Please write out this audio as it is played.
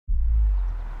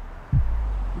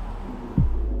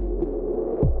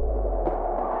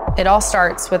It all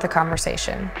starts with a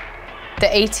conversation.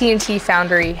 The AT&T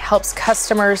Foundry helps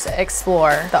customers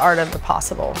explore the art of the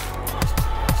possible.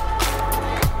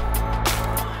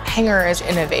 Hanger is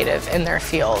innovative in their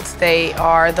field. They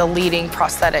are the leading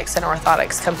prosthetics and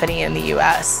orthotics company in the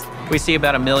US. We see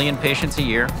about 1 million patients a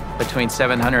year, between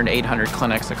 700 and 800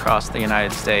 clinics across the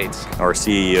United States. Our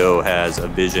CEO has a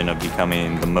vision of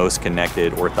becoming the most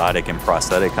connected orthotic and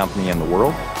prosthetic company in the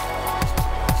world.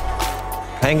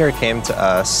 Hanger came to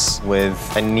us with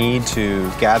a need to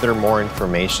gather more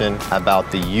information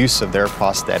about the use of their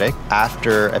prosthetic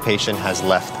after a patient has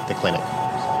left the clinic.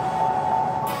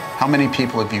 How many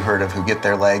people have you heard of who get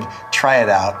their leg, try it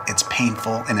out, it's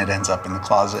painful, and it ends up in the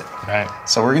closet? Right.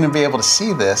 So we're going to be able to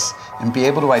see this and be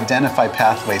able to identify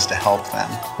pathways to help them.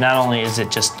 Not only is it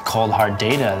just cold, hard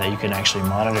data that you can actually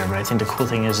monitor, but I think the cool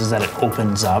thing is that it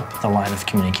opens up the line of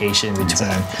communication between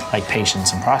like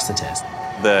patients and prosthetists.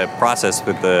 The process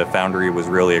with the Foundry was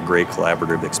really a great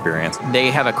collaborative experience.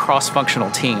 They have a cross-functional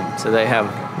team, so they have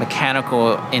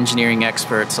mechanical engineering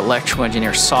experts, electrical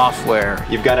engineers, software.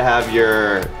 You've got to have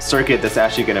your circuit that's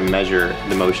actually going to measure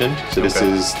the motion. So this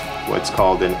is what's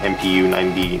called an MPU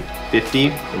 9050.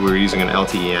 We're using an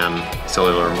LTE-M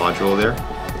cellular module there,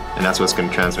 and that's what's going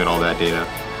to transmit all that data.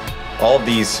 All of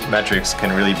these metrics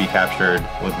can really be captured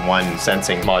with one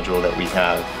sensing module that we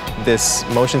have. This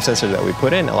motion sensor that we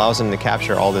put in allows them to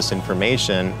capture all this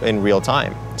information in real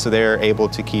time. So they're able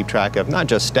to keep track of not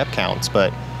just step counts,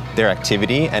 but their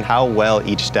activity and how well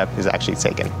each step is actually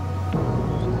taken.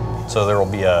 So there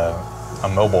will be a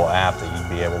mobile app that you'd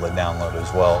be able to download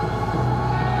as well.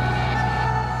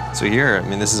 So here, I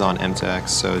mean, this is on MTech,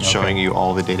 so it's showing you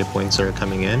all the data points that are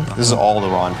coming in. This is all the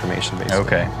raw information, basically.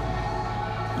 Okay.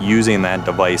 Using that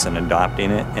device and adopting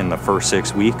it in the first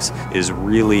 6 weeks is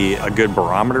really a good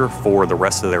barometer for the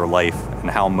rest of their life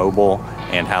and how mobile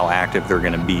and how active they're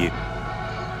going to be.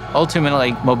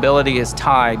 Ultimately, mobility is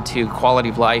tied to quality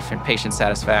of life and patient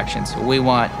satisfaction, so we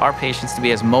want our patients to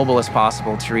be as mobile as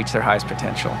possible to reach their highest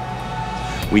potential.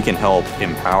 We can help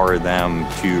empower them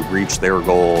to reach their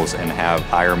goals and have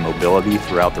higher mobility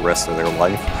throughout the rest of their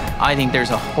life. I think there's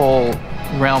a whole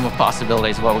realm of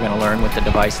possibilities of what we're going to learn with a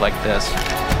device like this.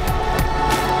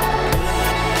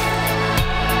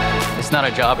 It's not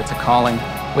a job, it's a calling.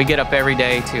 We get up every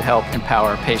day to help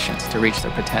empower patients to reach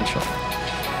their potential.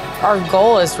 Our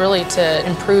goal is really to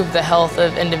improve the health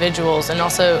of individuals and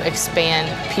also expand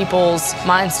people's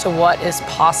minds to what is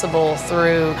possible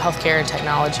through healthcare and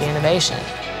technology innovation.